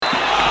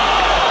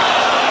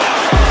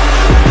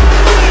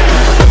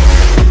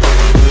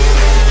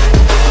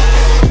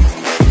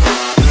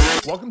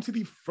Welcome to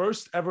the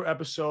first ever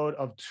episode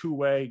of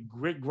Two-Way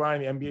Grit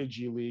Grind, the NBA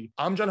G League.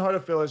 I'm John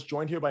Hartofilis,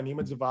 joined here by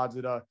Nima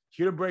Zavadzada,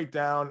 here to break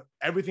down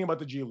everything about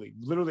the G League,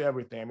 literally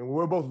everything. I mean,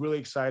 we're both really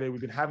excited.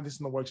 We've been having this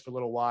in the works for a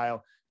little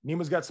while.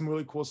 Nima's got some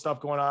really cool stuff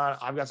going on.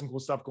 I've got some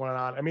cool stuff going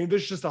on. I mean,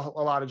 there's just a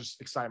lot of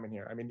just excitement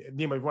here. I mean,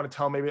 Nima, if you want to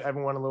tell maybe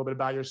everyone a little bit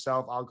about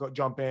yourself, I'll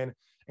jump in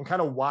and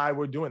kind of why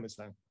we're doing this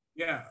thing.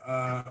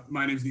 Yeah,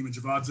 my name is Nima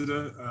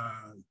Zavadzada.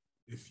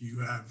 If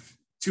you have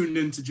tuned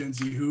into Gen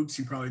Z Hoops,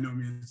 you probably know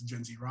me as the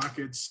Gen Z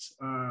Rockets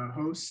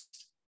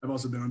host. I've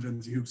also been on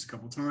Gen Z Hoops a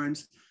couple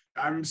times.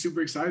 I'm super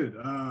excited.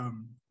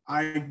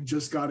 I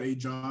just got a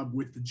job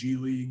with the G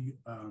League.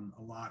 A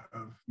lot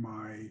of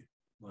my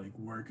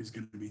work is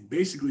going to be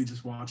basically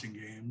just watching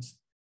games.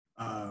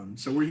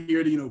 So we're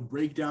here to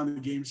break down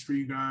the games for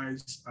you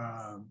guys,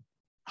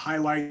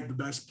 highlight the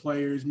best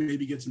players,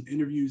 maybe get some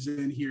interviews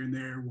in here and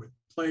there with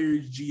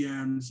players,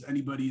 GMs,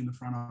 anybody in the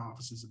front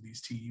offices of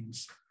these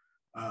teams.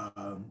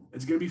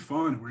 It's going to be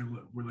fun.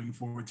 We're looking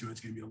forward to it. It's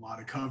going to be a lot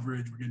of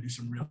coverage. We're going to do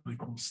some really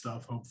cool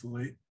stuff,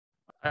 hopefully.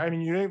 I mean,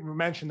 you didn't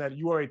mention that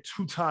you are a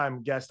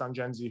two-time guest on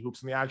Gen Z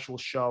Hoops in the actual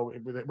show,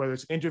 whether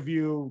it's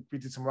interview, we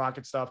did some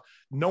Rocket stuff.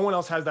 No one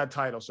else has that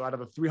title. So out of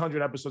the 300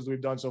 episodes that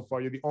we've done so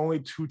far, you're the only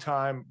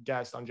two-time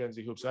guest on Gen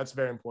Z Hoops. So that's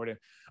very important.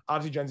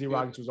 Obviously, Gen Z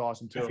Rockets was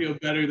awesome too. I feel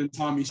better than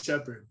Tommy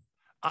Shepard.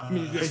 I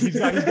mean, he's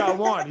got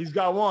one. He's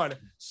got one.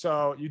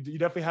 So you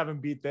definitely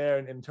haven't beat there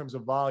in terms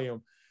of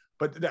volume.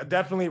 But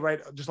definitely, right,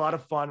 just a lot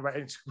of fun, right?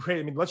 It's great.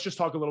 I mean, let's just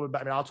talk a little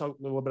bit about, I'll talk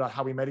a little bit about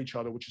how we met each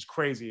other, which is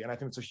crazy. And I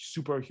think it's a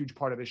super huge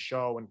part of this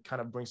show and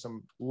kind of bring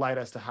some light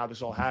as to how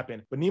this all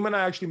happened. But Nima and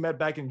I actually met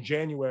back in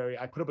January.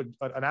 I put up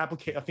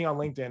a thing on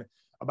LinkedIn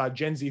about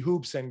Gen Z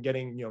Hoops and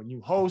getting,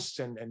 new hosts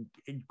and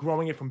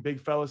growing it from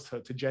big fellas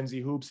to Gen Z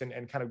Hoops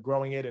and kind of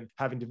growing it and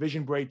having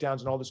division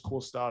breakdowns and all this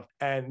cool stuff.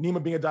 And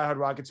Nima, being a diehard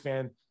Rockets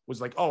fan, was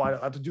like, oh, I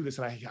have to do this.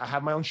 And I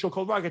have my own show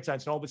called Rocket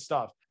Science and all this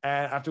stuff.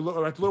 And after a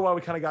little while,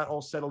 we kind of got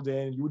all settled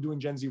in. You were doing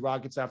Gen Z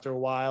Rockets after a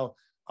while.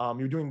 You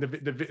were doing the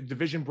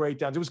division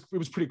breakdowns. It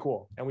was pretty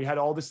cool. And we had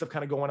all this stuff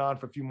kind of going on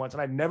for a few months.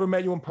 And I'd never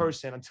met you in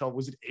person until,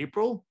 was it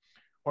April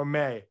or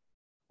May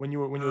when you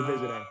were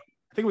visiting?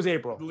 I think it was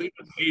April. I believe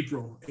it was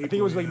April. I think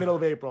it was middle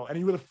of April. And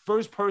you were the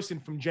first person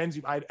from Gen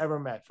Z I'd ever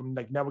met from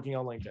networking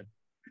on LinkedIn.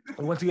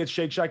 We went to get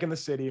Shake Shack in the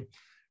city.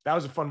 That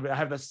was a fun video. I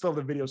have still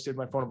the video saved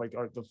on my phone of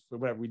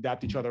whatever. We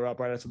dapped each other up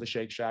right after the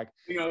Shake Shack.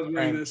 I think I was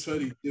wearing this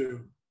hoodie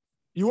too.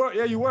 You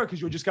were,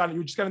 because you just got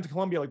into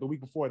Columbia the week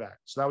before that.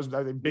 So that was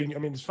big. I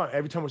mean, it's fun.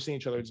 Every time we're seeing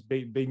each other, it's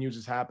big news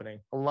is happening.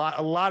 A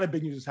lot of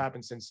big news has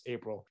happened since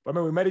April. But I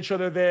remember we met each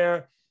other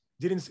there.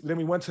 Then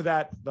we went to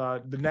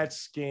the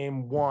Nets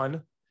game 1,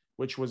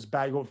 which was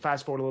bad.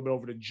 Fast forward a little bit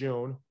over to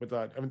June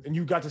and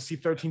you got to see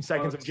 13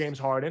 seconds of James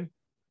Harden.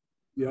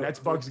 Yeah. Nets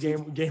Bucks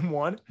game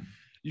 1.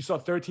 You saw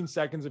 13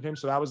 seconds of him,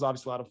 so that was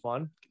obviously a lot of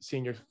fun.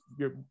 Seeing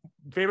your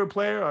favorite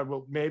player, or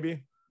well,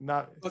 maybe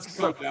not. Let's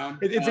calm down.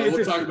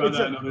 We'll talk about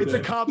that another day. It's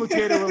a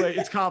complicated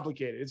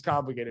It's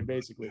complicated,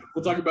 basically.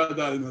 We'll talk about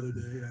that another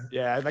day.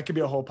 Yeah, that could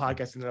be a whole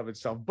podcast in and of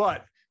itself.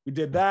 But we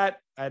did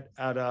that at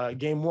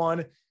game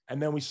 1, and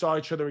then we saw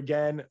each other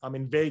again.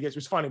 In Vegas. It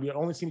was funny. We had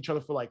only seen each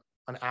other for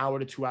an hour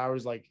to 2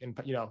 hours, at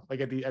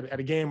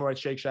a game or at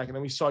Shake Shack, and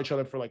then we saw each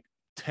other for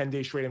 10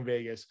 days straight in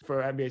Vegas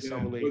for NBA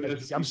Summer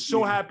League. I'm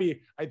so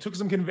happy. I took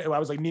some I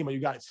was like, Nima, you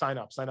got it. Sign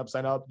up.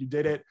 You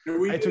did it.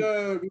 We did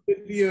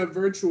the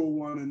virtual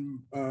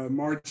one in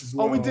March as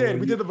well. Oh, we did.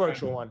 We did the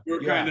virtual one. We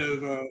were kind of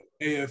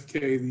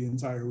AFK the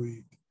entire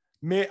week.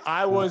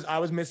 I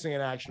was missing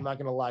in action. I'm not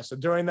gonna lie. So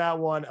during that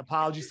one,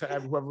 apologies to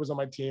whoever was on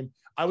my team.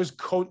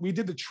 We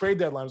did the trade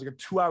deadline. It was a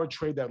 2-hour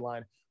trade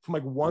deadline from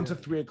 1 to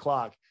 3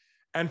 o'clock.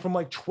 And from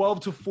 12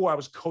 to 4, I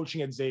was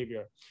coaching at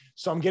Xavier.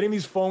 So I'm getting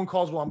these phone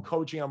calls while I'm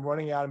coaching. I'm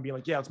running out and being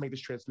like, yeah, let's make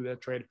this trade. Let's do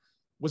that trade. It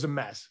was a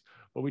mess.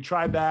 But we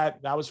tried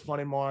that. That was fun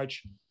in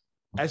March.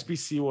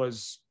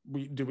 SBC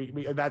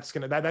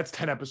that's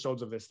 10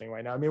 episodes of this thing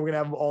right now. I mean, we're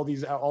going to have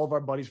all of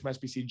our buddies from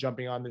SBC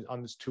jumping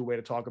on this two-way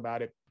to talk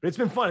about it. But it's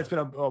been fun. It's been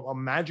a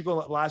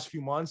magical last few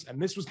months. And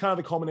this was kind of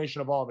the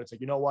culmination of all of it. It's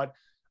you know what?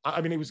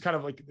 I mean, it was kind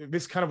of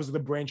this kind of was the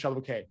brainchild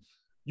of, okay,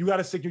 you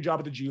got a sick new job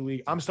at the G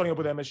League. I'm starting up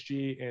with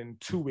MSG in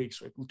 2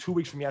 weeks, 2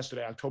 weeks from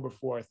yesterday, October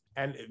 4th.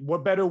 And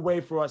what better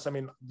way for us? I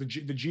mean, the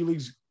G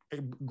League's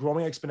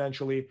growing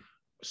exponentially.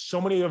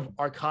 So many of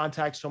our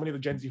contacts, so many of the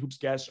Gen Z Hoops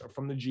guests are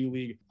from the G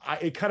League.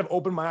 It kind of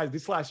opened my eyes.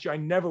 This last year,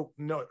 no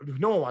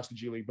one watched the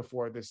G League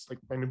before this.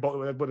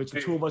 Whether it's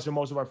the two of us or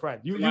most of our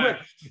friends. You're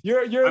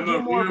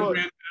more of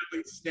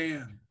a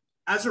Stan.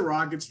 As a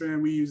Rockets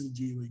fan, we use the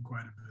G League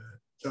quite a bit.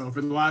 So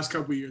for the last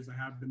couple of years,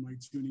 I have been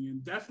tuning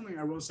in. Definitely,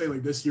 I will say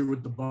this year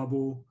with the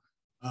bubble,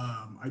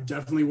 I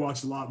definitely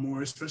watched a lot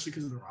more, especially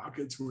because of the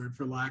Rockets were,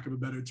 for lack of a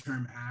better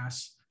term,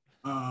 ass.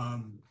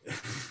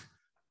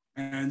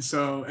 And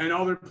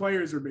all their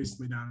players were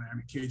basically down there. I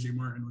mean, KJ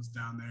Martin was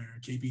down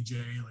there.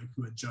 KPJ,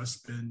 who had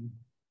just been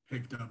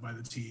picked up by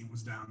the team,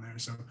 was down there.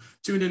 So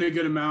tuned in a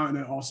good amount. And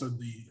then also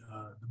the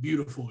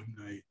beautiful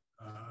Ignite.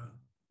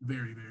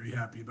 Very, very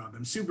happy about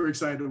them. Super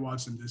excited to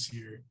watch them this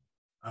year.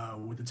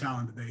 with the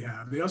talent that they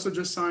have. They also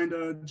just signed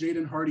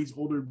Jaden Hardy's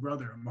older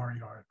brother,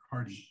 Amari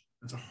Hardy.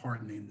 That's a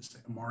hard name to say,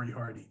 Amari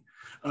Hardy.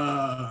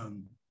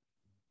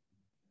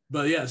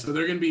 But yeah, so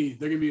they're gonna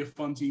be a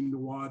fun team to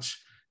watch.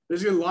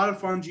 There's a lot of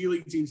fun G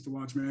League teams to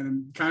watch, man,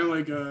 and kind of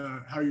like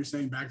how you're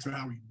saying back to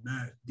how we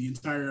met. The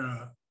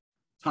entire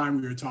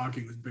time we were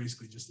talking was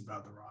basically just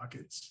about the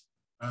Rockets.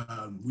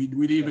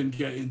 We'd even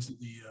get into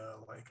the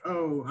like,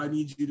 oh, I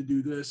need you to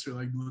do this, or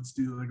like, let's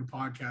do like a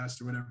podcast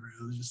or whatever.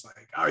 It was just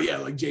like, oh yeah,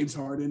 like James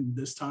Harden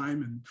this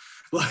time, and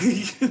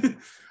like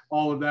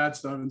all of that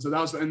stuff. And so that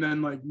was, and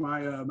then like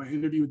my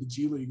interview with the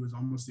G League was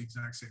almost the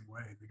exact same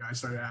way. The guy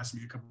started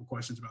asking me a couple of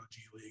questions about the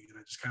G League, and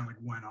I just kind of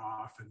like went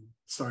off and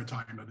started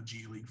talking about the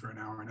G League for an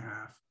hour and a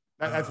half.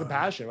 That's the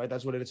passion, right?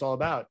 That's what it's all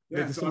about.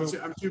 Yeah, so I'm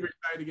super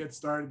excited to get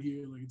started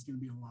here. Like, it's going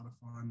to be a lot of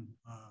fun.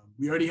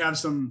 We already have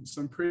some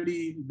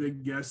pretty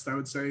big guests, I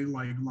would say,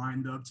 like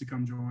lined up to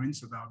come join.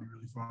 So that'll be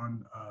really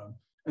fun.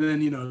 And then,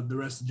 the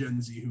rest of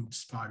Gen Z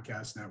Hoops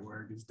podcast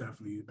network is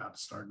definitely about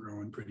to start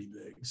growing pretty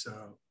big.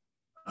 So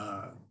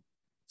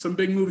some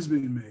big moves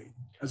being made,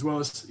 as well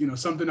as,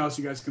 something else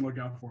you guys can look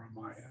out for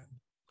on my end.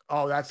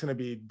 Oh, that's gonna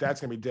be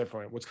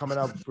different. What's coming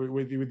up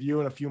with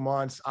you in a few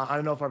months? I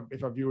don't know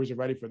if our viewers are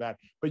ready for that.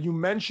 But you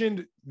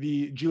mentioned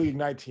the G League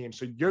Ignite team,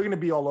 so you're gonna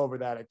be all over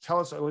that. Tell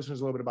us, our listeners,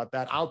 a little bit about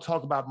that. I'll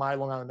talk about my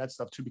Long Island Nets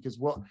stuff too, because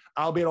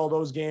I'll be at all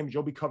those games.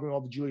 You'll be covering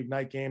all the G League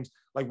Ignite games.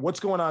 Like, what's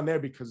going on there?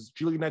 Because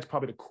G League Ignite's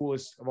probably the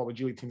coolest of all the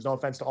G League teams. No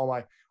offense to all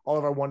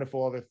of our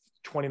wonderful other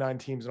 29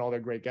 teams and all their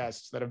great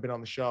guests that have been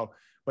on the show.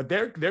 But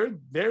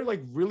they're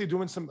like really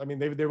doing some. I mean,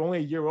 they're only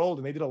a year old,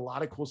 and they did a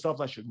lot of cool stuff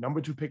last year.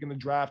 Number 2 pick in the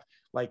draft.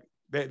 Like,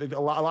 a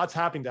lot's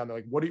happening down there.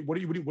 Like,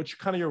 what's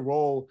kind of your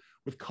role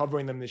with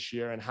covering them this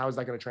year, and how is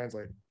that going to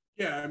translate?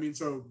 Yeah, I mean,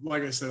 so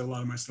like I said, a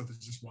lot of my stuff is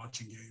just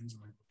watching games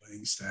and like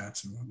playing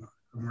stats and whatnot.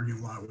 I'm working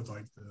a lot with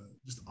like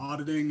just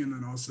auditing, and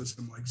then also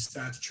some like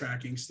stats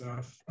tracking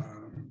stuff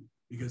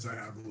because I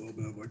have a little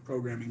bit of like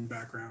programming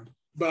background.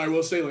 But I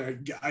will say,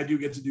 like, I do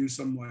get to do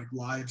some like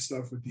live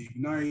stuff with the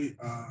Ignite,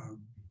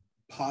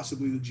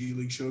 possibly the G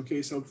League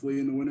Showcase,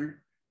 hopefully in the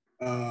winter.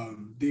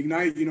 The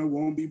Ignite,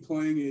 won't be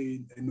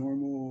playing a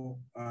normal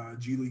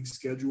G League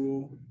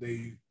schedule.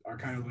 They are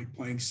kind of like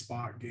playing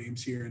spot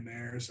games here and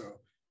there, so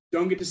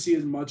don't get to see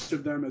as much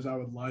of them as I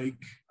would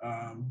like.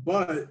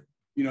 But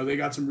they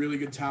got some really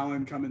good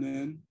talent coming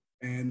in,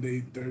 and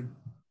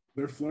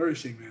they're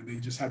flourishing, man. They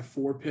just had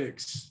 4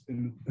 picks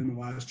in the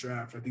last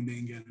draft. I think they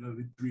can get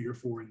another 3 or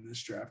 4 in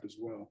this draft as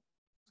well.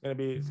 Going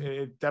to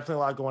be definitely a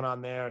lot going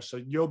on there. So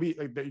you'll be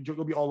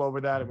all over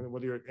that. I mean,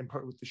 whether you're in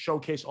with the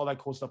showcase, all that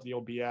cool stuff that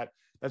you'll be at.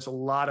 That's a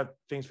lot of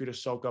things for you to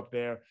soak up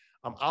there.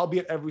 I'll be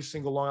at every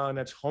single Long Island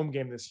Nets home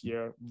game this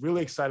year.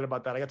 Really excited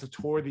about that. I got to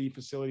tour the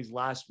facilities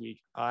last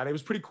week, and it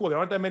was pretty cool. There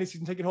aren't that many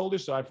season ticket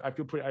holders, so I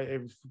feel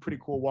it was pretty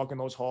cool walking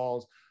those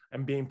halls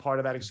and being part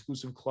of that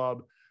exclusive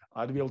club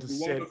to be able to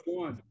sit.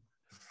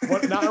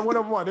 Not one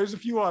of one. There's a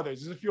few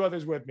others. There's a few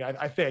others with me.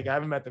 I think I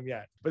haven't met them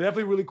yet, but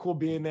definitely really cool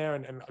being there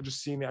and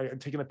just seeing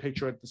taking a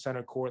picture at the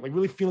center court, like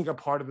really feeling a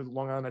part of the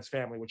Long Island Nets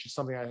family, which is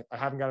something I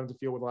haven't gotten to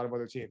feel with a lot of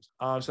other teams.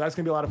 So that's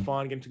gonna be a lot of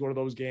fun getting to go to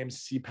those games,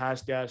 see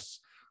past guests.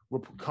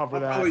 We'll cover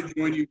that. I'll probably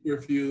join you for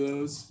a few of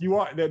those. You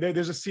are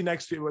there's a seat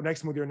next to you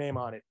with your name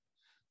on it.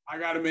 I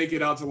got to make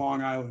it out to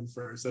Long Island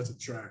first. That's a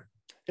trek.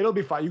 It'll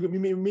be fine. You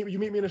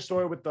meet me in a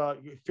store with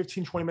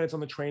 15, 20 minutes on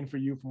the train for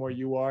you from where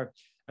you are.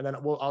 And then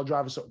I'll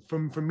drive. So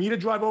for me to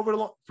drive over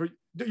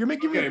you're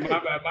making okay, me.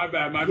 My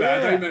bad. I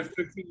thought you meant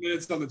 15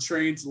 minutes on the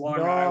train to Long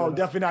Island. No,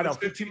 definitely not. No,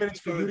 15 minutes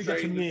for you to get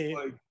to me,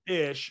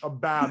 ish,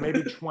 about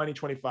maybe 20,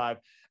 25.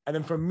 And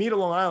then from me to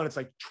Long Island, it's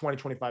like 20,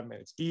 25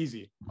 minutes.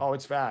 Easy. Oh,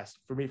 it's fast.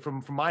 For me,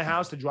 from my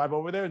house to drive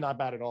over there, not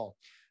bad at all.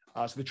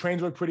 So the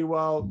trains work pretty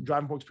well.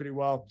 Driving works pretty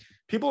well.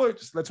 People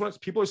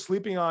are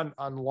sleeping on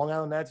Long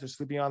Island Nets. They're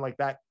sleeping on like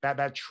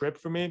that trip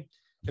for me.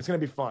 It's going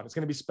to be fun. It's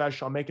going to be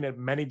special. I'm making it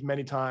many,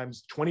 many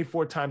times,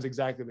 24 times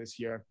exactly this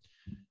year.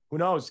 Who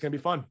knows? It's going to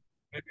be fun.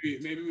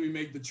 Maybe we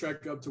make the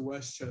trek up to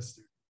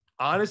Westchester.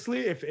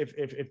 Honestly, if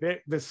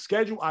the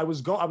schedule, I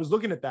was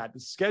looking at that. The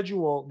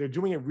schedule, they're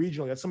doing it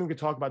regionally. That's something we could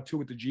talk about too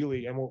with the G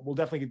League, and we'll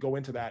definitely go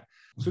into that.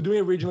 So doing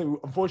it regionally, we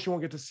unfortunately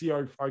won't get to see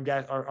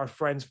our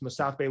friends from the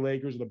South Bay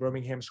Lakers or the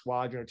Birmingham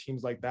Squadron or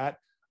teams like that.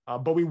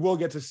 But we will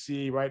get to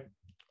see, right,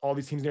 all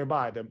these teams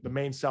nearby, the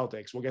Maine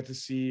Celtics. We'll get to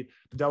see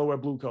the Delaware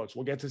Bluecoats.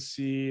 We'll get to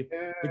see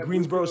the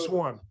Greensboro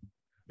Swarm.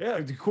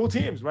 Yeah, the cool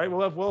teams, right?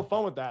 We'll have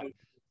fun with that.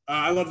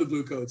 I love the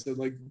Bluecoats.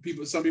 Like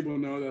some people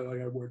know that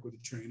like I work with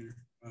a trainer.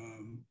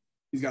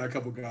 He's got a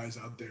couple guys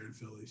out there in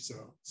Philly, so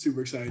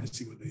super excited to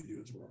see what they do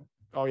as well.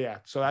 Oh yeah,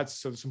 so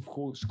there's some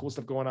cool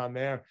stuff going on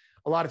there.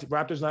 A lot of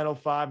Raptors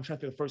 905. I'm trying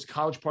to think the first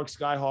College Park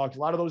Skyhawks. A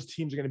lot of those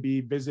teams are going to be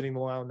visiting the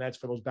Long Island Nets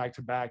for those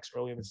back-to-backs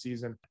early in the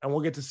season, and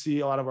we'll get to see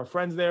a lot of our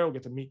friends there. We'll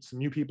get to meet some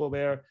new people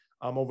there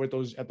over at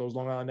those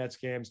Long Island Nets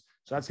games.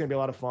 So that's going to be a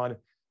lot of fun.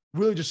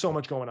 Really, just so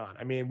much going on.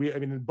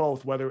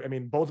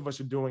 Both of us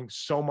are doing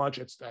so much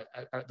at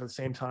the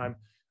same time.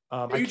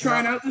 Are you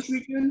trying out this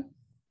weekend?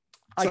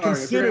 I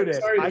considered it.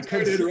 Sorry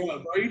to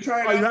interrupt. Are you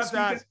trying out this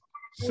weekend?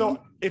 So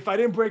if I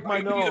didn't break my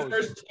nose, the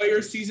first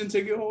player season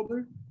ticket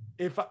holder.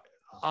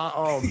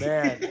 Oh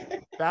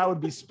man, that would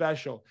be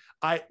special.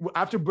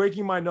 After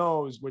breaking my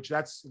nose, which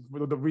that's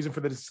the reason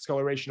for the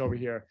discoloration over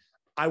here,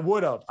 I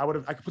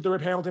could put the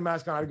Rip Hamilton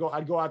mask on.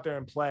 I'd go out there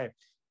and play.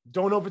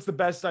 Don't know if it's the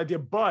best idea,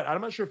 but I'm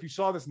not sure if you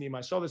saw this, Nima.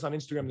 I saw this on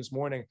Instagram this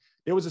morning.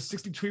 There was a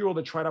 62-year-old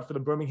that tried out for the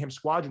Birmingham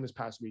Squadron this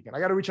past weekend. I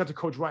got to reach out to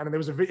Coach Ryan. And there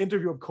was an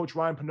interview of Coach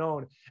Ryan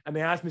Pannone, and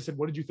they asked me, said,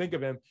 what did you think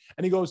of him?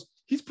 And he goes,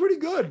 he's pretty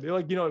good. They're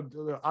like,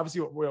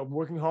 obviously we're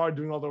working hard,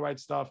 doing all the right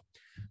stuff.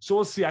 So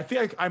we'll see. I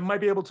think I might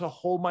be able to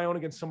hold my own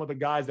against some of the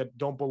guys that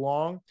don't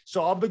belong.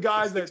 So of the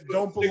guys that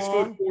don't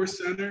belong, 6'4"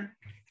 center.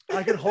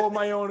 I can hold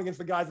my own against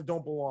the guys that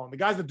don't belong. The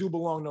guys that do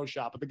belong, no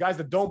shot. But the guys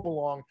that don't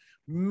belong,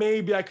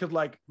 maybe I could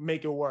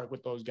make it work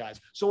with those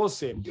guys. So we'll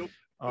see.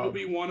 You'll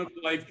be one of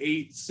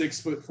 8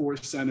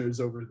 6'4"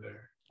 centers over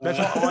there. That's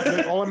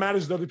all that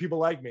matters is other people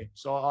like me.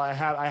 So I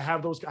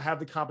have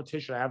the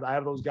competition. I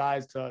have those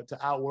guys to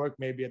outwork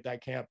maybe at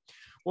that camp.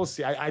 We'll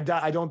see. I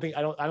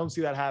don't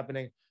see that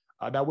happening.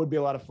 That would be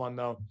a lot of fun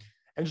though.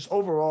 And just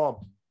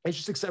overall, it's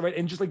just exciting, right?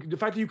 And just like the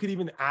fact that you could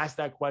even ask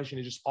that question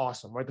is just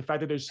awesome, right? The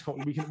fact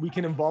that we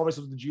can involve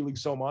ourselves with the G League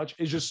so much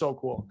is just so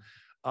cool.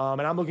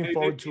 And I'm looking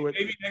forward to it.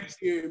 Maybe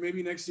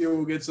next year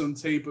we'll get some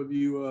tape of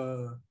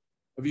you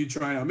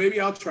trying out.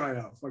 Maybe I'll try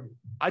out. Fuck it.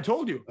 I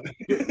told you.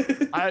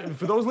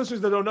 For those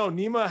listeners that don't know,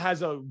 Nima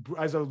has a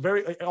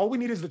very, all we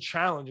need is the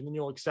challenge, and then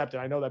you'll accept it.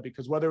 I know that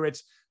because whether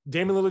it's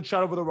Damian Lillard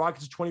shot over the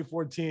Rockets in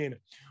 2014,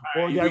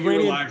 or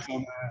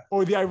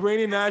the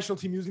Iranian national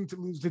team using to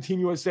lose to Team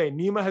USA,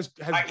 Nima has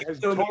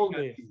told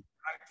me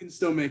I can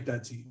still make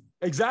that team.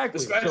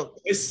 Exactly.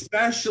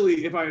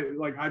 Especially if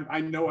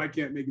I know I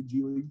can't make a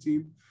G League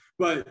team,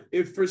 but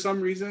if for some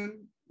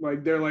reason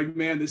they're like,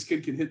 man, this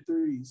kid can hit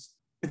threes.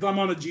 If I'm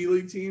on a G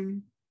League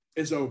team,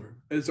 it's over.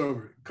 It's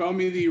over. Call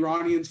me the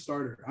Iranian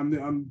starter.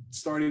 I'm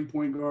starting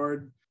point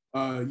guard.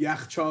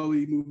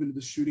 Yakhchali moving to the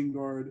shooting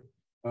guard.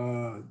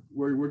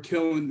 We're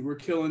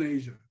killing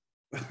Asia.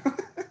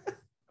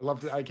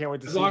 I can't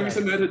wait to see as long as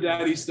the meta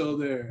daddy's still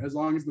there, as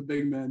long as the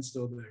big man's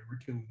still there, we're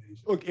killing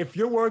Asia. Look, if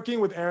you're working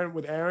with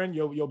Aaron,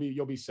 you'll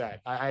be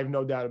set. I have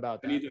no doubt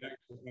about that. I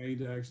need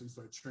to actually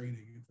start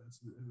training if that's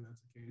the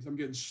case. I'm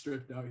getting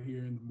stripped out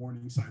here in the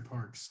Morningside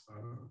Parks.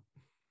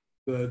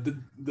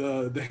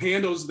 The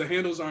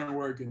handles aren't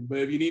working, but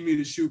if you need me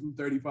to shoot from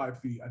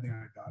 35 feet, I think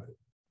I got it.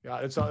 Yeah,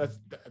 that's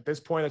at this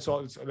point. That's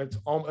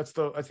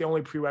the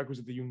only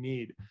prerequisite that you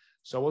need.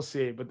 So we'll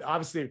see. But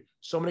obviously,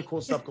 so many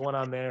cool stuff going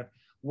on there.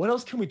 What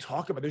else can we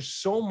talk about? There's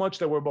so much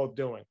that we're both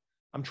doing.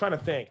 I'm trying to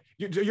think.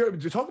 You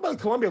talk about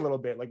Columbia a little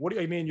bit. Like, what do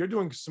you mean? You're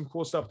doing some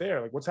cool stuff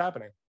there. Like, what's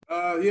happening?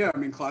 Yeah, I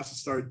mean, classes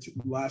started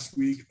last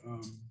week.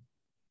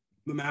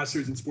 The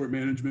master's in sport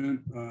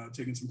management,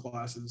 taking some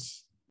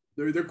classes.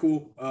 They're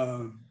cool.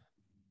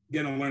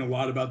 Getting to learn a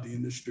lot about the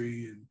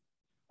industry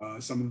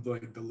and some of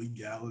the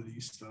legality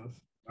stuff,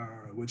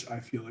 which I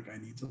feel like I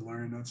need to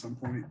learn at some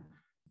point.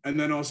 And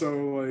then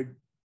also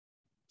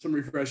some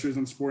refreshers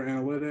on sport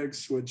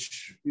analytics,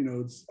 which,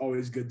 it's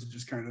always good to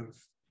just kind of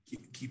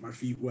keep my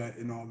feet wet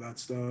and all that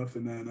stuff.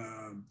 And then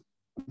I'm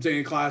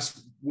taking a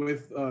class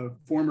with a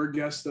former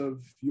guest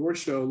of your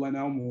show, Len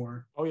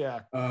Elmore. Oh,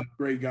 yeah.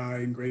 Great guy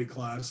and great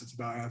class. It's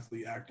about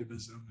athlete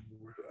activism. And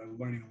we're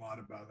learning a lot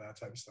about that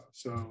type of stuff.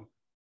 So,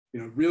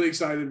 really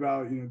excited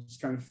about,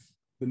 just kind of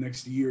the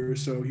next year or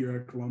so here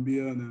at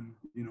Columbia. And then,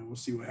 we'll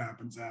see what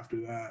happens after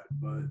that.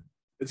 But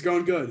it's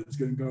going good. It's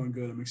going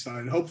good. I'm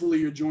excited. Hopefully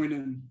you're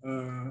joining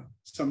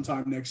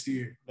sometime next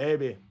year.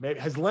 Maybe.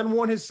 Has Len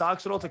worn his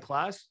socks at all to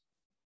class?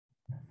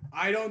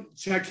 I don't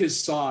check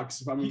his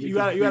socks. If I'm you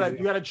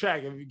gotta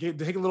check.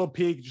 Take a little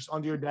peek just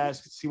under your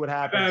desk, see what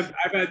happens.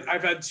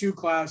 I've had 2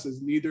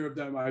 classes. Neither of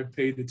them I've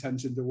paid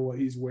attention to what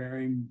he's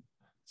wearing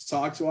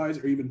socks wise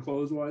or even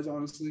clothes wise,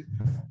 honestly.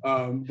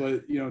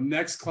 But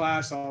next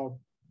class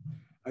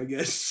I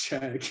guess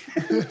check.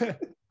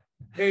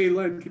 Hey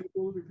Len, can you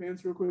pull up your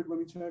pants real quick? Let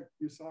me check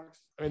your socks.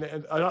 I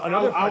mean,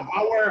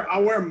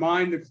 I'll wear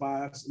mine to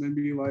class and then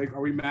be like, "Are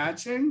we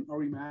matching?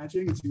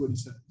 And see what he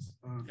says.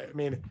 I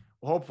mean,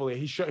 hopefully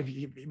he should.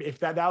 If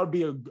that would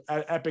be an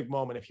epic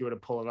moment if you were to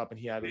pull it up and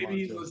he had.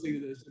 Maybe he's listening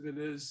to this. If it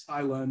is,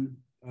 hi Len,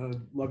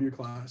 love your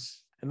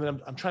class. And then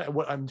I'm trying to,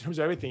 in terms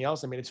of everything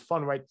else, I mean, it's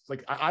fun, right?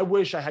 Like, I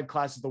wish I had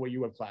classes the way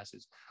you have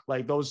classes.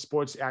 Like those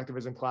sports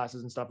activism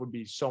classes and stuff would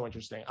be so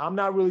interesting. I'm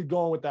not really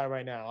going with that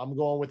right now. I'm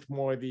going with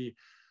more the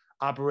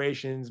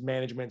operations,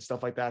 management,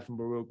 stuff like that from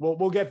Baruch.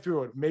 We'll get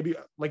through it. Maybe,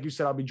 like you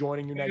said, I'll be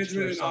joining you next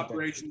year. Management and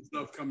operations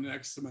stuff come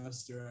next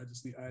semester.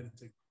 I had to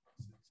take.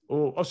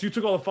 Oh, so you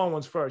took all the fun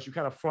ones first. You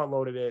kind of front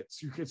loaded it.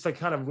 So it's like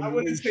kind of. I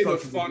wouldn't say the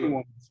fun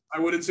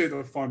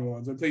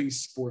ones. I'm taking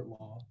sport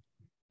law,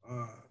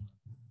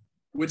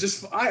 which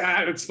is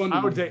it's fun.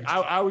 I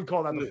would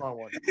call that the fun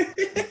one.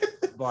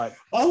 But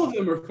all of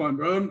them are fun,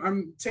 bro.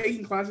 I'm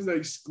taking classes that are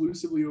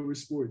exclusively over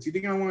sports. You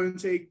think I want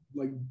to take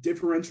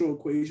differential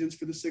equations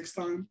for the 6th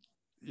time?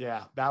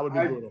 Yeah, that would be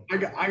brutal.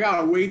 I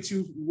got way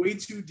too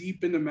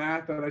deep into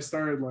math that I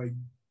started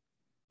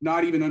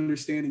not even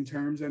understanding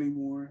terms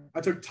anymore.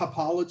 I took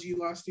topology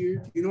last year.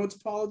 Do you know what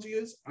topology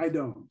is? I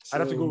don't. So I'd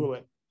have to Google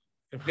it.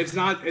 It's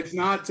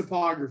not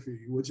topography,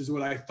 which is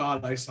what I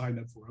thought I signed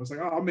up for. I was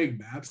like, oh, I'll make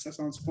maps. That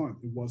sounds fun.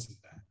 It wasn't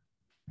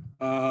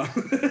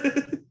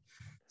that.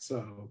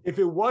 So if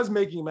it was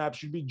making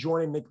maps, you'd be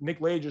joining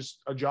Nick Lager's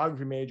a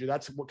geography major.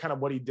 That's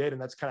what he did,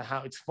 and that's kind of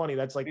how it's funny.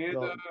 That's like and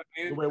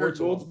the way it Kurt works.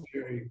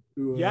 Goldsberry,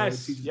 who,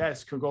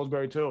 yes, Kurt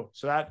Goldsberry too.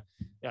 So that,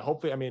 yeah,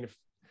 hopefully, I mean, if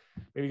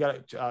maybe you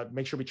got to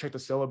make sure we check the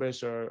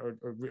syllabus or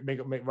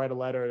write a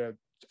letter to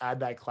add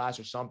that class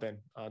or something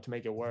to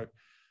make it work.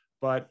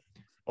 But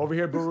over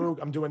here, Baruch,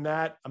 I'm doing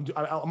that.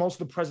 I'm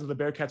also the president of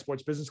the Bearcat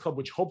Sports Business Club,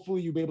 which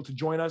hopefully you'll be able to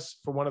join us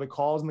for one of the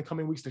calls in the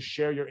coming weeks to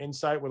share your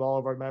insight with all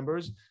of our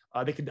members.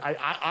 They could,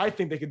 I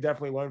think they could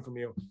definitely learn from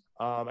you,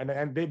 and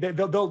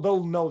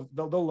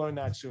they'll learn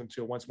that soon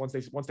too. Once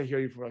they hear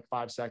you for like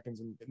 5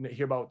 seconds and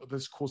hear about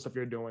this cool stuff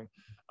you're doing,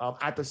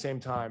 at the same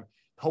time.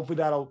 Hopefully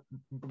that'll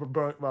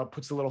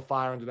puts a little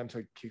fire into them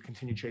to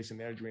continue chasing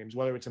their dreams,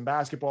 whether it's in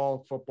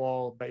basketball,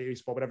 football,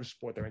 baseball, whatever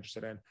sport they're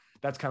interested in.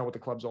 That's kind of what the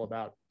club's all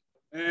about.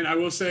 And I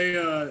will say,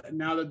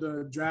 now that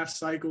the draft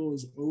cycle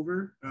is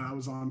over, I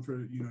was on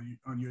for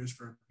on yours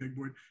for a big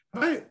board.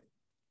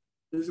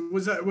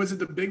 Was it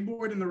the big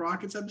board in the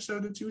Rockets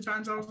episode the 2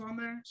 times I was on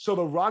there? So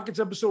the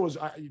Rockets episode was,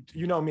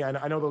 you know me,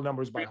 I know the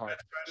numbers by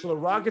heart. So the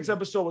Rockets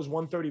episode was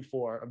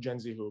 134 of Gen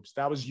Z Hoops.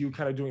 That was you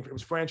kind of doing, it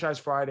was Franchise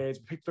Fridays,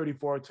 pick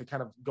 34 to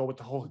kind of go with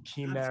the whole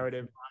Hakeem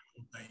narrative.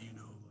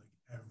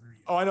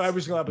 I know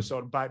every single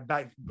episode by the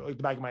back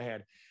of my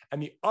head.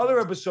 And the other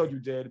episode you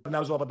did, and that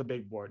was all about the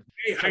big board.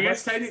 Hey, I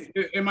guess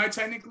am I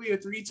technically a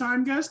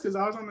 3-time guest? Because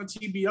I was on the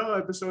TBL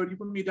episode. You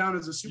put me down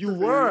as a super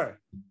fan.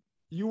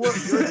 You're a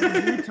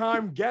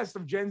 3-time guest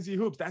of Gen Z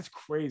Hoops. That's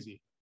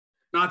crazy.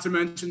 Not to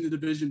mention the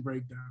division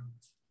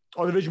breakdowns.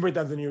 Oh, the division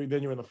breakdowns, then you're in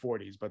the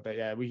 40s. But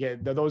yeah, we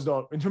get those.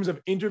 In terms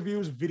of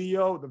interviews, the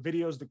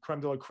videos, the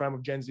creme de la creme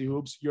of Gen Z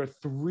Hoops. You're a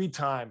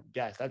 3-time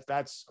guest.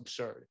 That's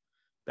absurd.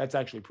 That's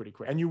actually pretty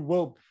crazy. And you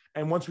will.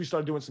 And once we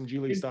start doing some G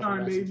League stuff,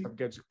 and that stuff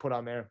gets put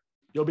on there,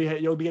 you'll be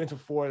getting to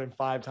 4 and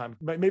 5 times,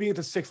 maybe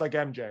into 6 like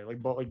MJ, like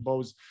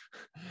Bo's,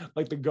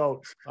 like the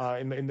GOAT.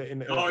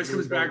 Always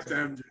goes back to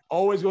MJ.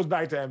 Always goes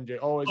back to MJ.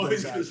 Always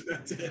goes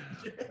back to MJ.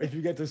 If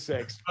you get to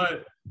 6.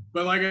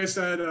 But like I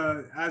said,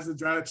 as the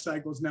draft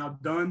cycle is now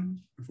done,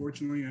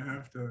 unfortunately, I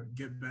have to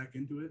get back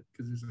into it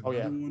because there's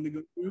another one to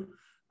go through.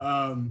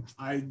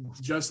 I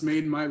just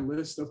made my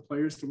list of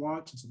players to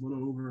watch. It's a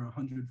little over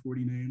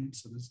 140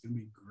 names, so this is gonna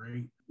be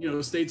great.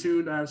 Stay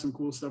tuned. I have some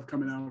cool stuff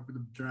coming out for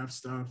the draft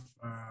stuff.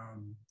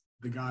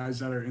 The guys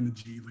that are in the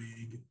G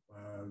League,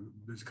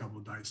 there's a couple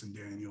of Dyson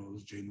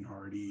Daniels, Jaden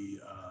Hardy,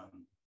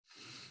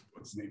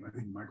 what's his name? I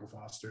think Michael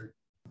Foster,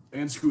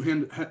 and Scoot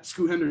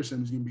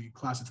Henderson is gonna be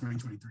class of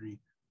 2023.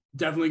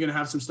 Definitely gonna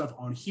have some stuff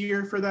on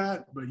here for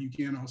that, but you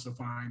can also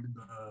find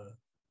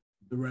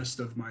the rest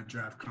of my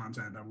draft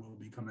content that will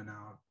be coming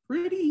out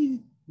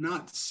pretty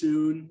not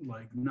soon,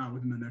 like not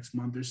within the next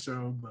month or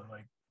so, but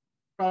like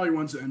probably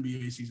once the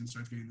NBA season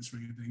starts getting the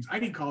swing of things. I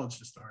need college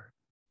to start.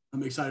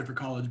 I'm excited for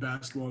college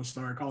basketball to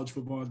start. College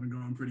football has been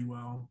going pretty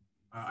well.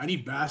 I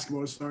need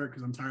basketball to start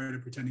because I'm tired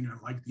of pretending I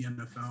like the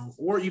NFL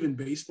or even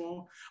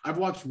baseball. I've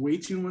watched way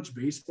too much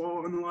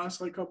baseball in the last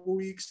couple of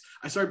weeks.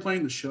 I started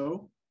playing the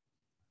show.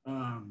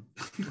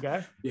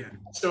 Okay. Yeah.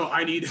 So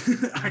I need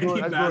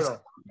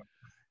basketball.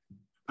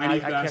 I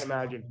can't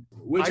imagine.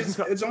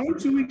 It's only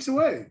 2 weeks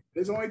away.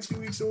 It's coming.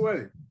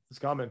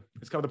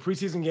 It's coming. The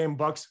preseason game,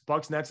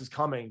 Bucks Nets is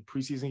coming.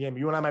 Preseason game.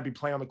 You and I might be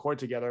playing on the court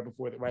together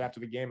right after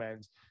the game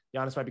ends.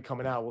 Giannis might be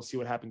coming out. We'll see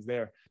what happens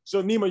there.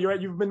 So Nima,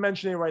 you've been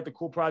mentioning the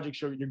cool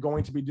projects you're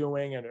going to be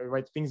doing and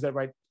things that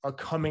are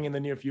coming in the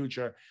near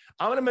future.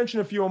 I'm going to mention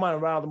a few of mine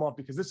and rattle them off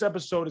because this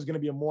episode is going to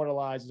be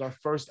immortalized as our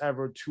first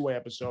ever 2-way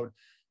episode.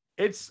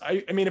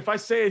 I mean, if I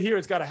say it here,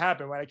 it's got to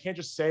happen, right? I can't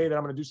just say that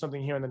I'm going to do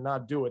something here and then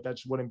not do it. That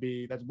wouldn't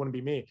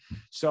be me.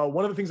 So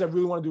one of the things I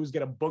really want to do is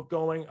get a book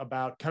going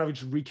about kind of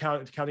just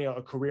recounting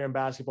a career in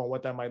basketball and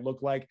what that might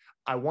look like.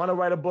 I want to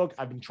write a book.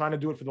 I've been trying to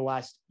do it for the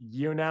last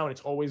year now, and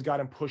it's always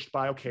gotten pushed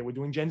by, okay, we're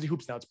doing Gen Z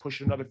Hoops now. Let's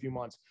push it another few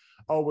months.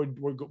 Oh,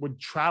 we're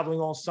traveling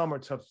all summer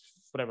to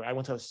whatever. I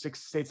went to 6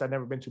 states I've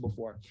never been to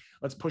before.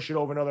 Let's push it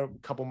over another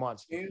couple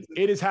months.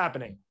 It is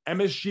happening.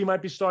 MSG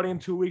might be starting in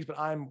 2 weeks, but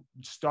I'm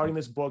starting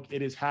this book.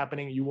 It is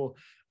happening.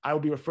 I will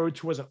be referred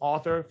to as an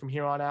author from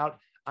here on out.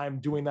 I'm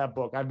doing that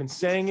book. I've been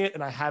saying it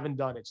and I haven't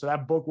done it. So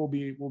that book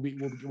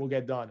will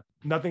get done.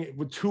 Nothing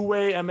with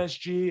 2-way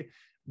MSG.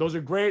 Those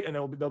are great and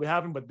they'll be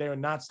happening, but they are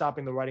not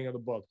stopping the writing of the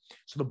book.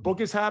 So the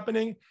book is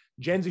happening.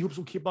 Gen Z Hoops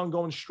will keep on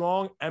going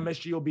strong.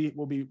 MSG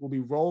will be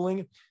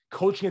rolling.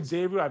 Coaching at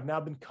Xavier, I've now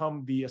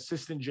become the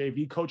assistant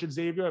JV coach at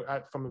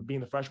Xavier from being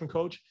the freshman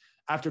coach.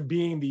 After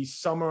being the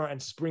summer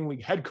and spring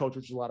league head coach,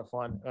 which was a lot of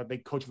fun.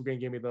 Coach Vergane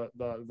gave me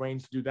the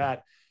reins to do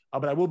that.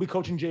 But I will be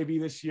coaching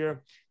JV this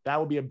year. That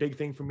will be a big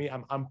thing for me.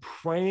 I'm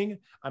praying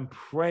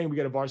we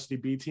get a varsity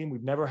B team.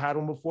 We've never had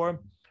one before.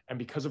 And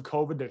because of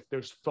COVID,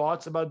 there's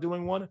thoughts about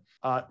doing one.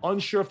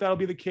 Unsure if that'll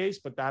be the case,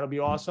 but that'll be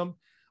awesome.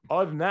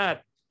 Other than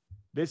that,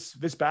 this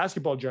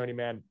basketball journey,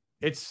 man,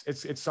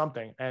 it's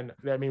something. And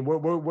I mean,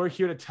 we're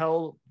here to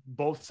tell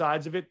both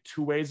sides of it,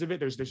 two ways of it.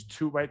 There's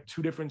two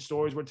different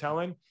stories we're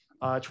telling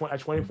at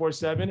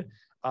 24/7.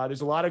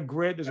 There's a lot of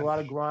grit. There's a lot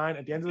of grind.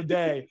 At the end of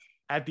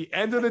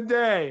the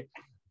day,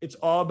 it's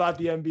all about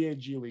the NBA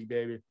G League,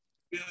 baby.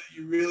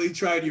 You really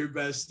tried your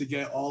best to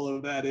get all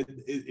of that.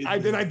 I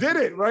did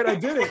it, right? I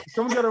did it.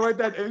 Someone's got to write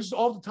that. It's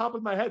off the top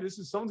of my head.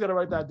 Someone's got to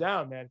write that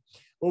down, man.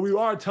 Well, we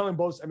are telling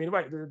both. I mean,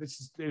 right.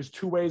 There's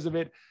two ways of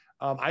it.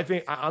 I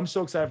think I'm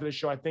so excited for this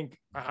show. I think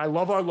I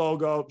love our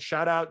logo.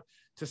 Shout out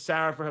to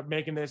Sarah for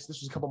making this.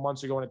 This was a couple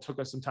months ago and it took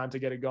us some time to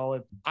get it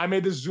going. I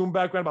made this Zoom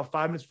background about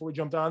 5 minutes before we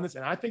jumped on this,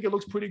 and I think it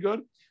looks pretty good.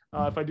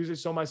 If I do say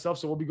so myself.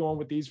 So we'll be going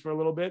with these for a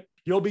little bit.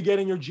 You'll be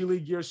getting your G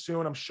League gear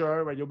soon, I'm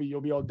sure, right?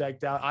 You'll be all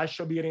decked out. I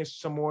shall be getting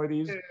some more of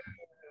these.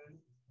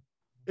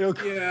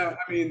 Yeah,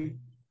 I mean,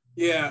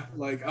 yeah,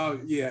 like,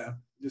 oh yeah,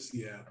 just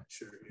yeah,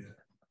 sure, yeah.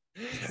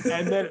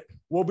 And then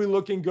we'll be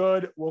looking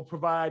good. We'll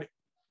provide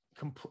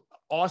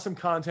awesome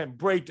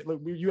content.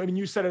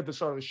 You said it at the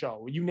start of the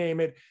show. You name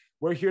it.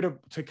 We're here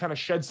to kind of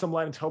shed some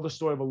light and tell the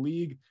story of a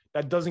league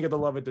that doesn't get the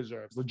love it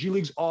deserves. The G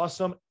League's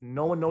awesome.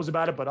 No one knows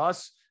about it but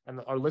us and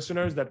our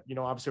listeners that,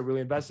 obviously are really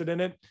invested in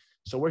it.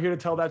 So we're here to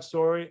tell that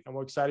story, and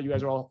we're excited you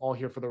guys are all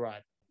here for the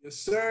ride. Yes,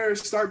 sir.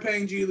 Start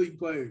paying G League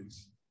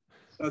players.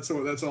 That's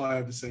all I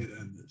have to say to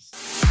end this.